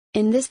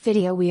In this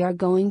video we are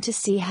going to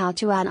see how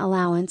to add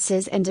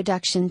allowances and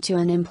deduction to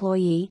an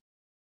employee.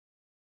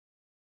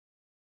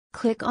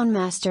 Click on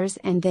Masters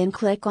and then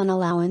click on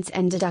Allowance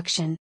and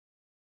Deduction.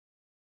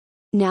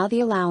 Now the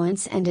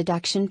allowance and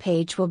deduction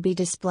page will be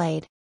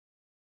displayed.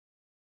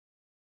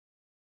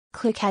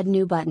 Click Add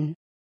New button.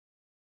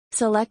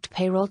 Select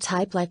payroll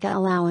type like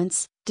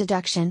allowance,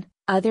 deduction,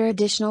 other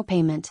additional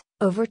payment,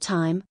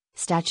 overtime,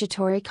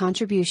 statutory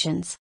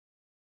contributions.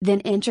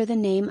 Then enter the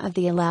name of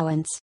the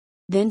allowance.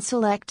 Then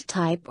select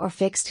type or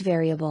fixed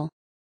variable.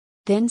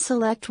 Then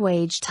select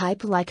wage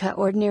type like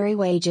ordinary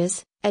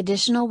wages,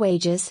 additional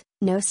wages,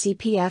 no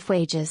CPF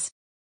wages.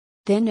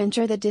 Then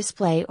enter the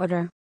display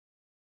order.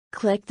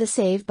 Click the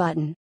Save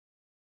button.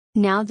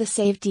 Now the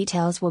save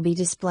details will be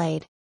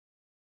displayed.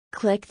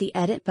 Click the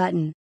Edit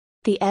button.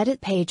 The edit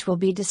page will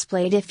be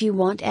displayed. If you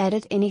want to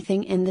edit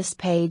anything in this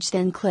page,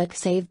 then click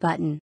Save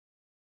button.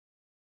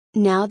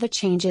 Now the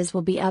changes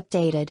will be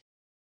updated.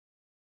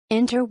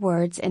 Enter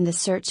words in the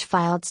search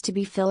fields to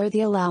be filter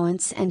the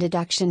allowance and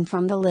deduction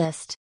from the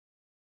list.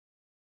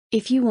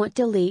 If you want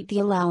to delete the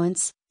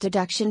allowance,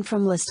 deduction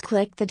from list,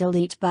 click the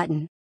Delete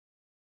button.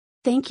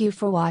 Thank you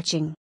for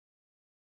watching.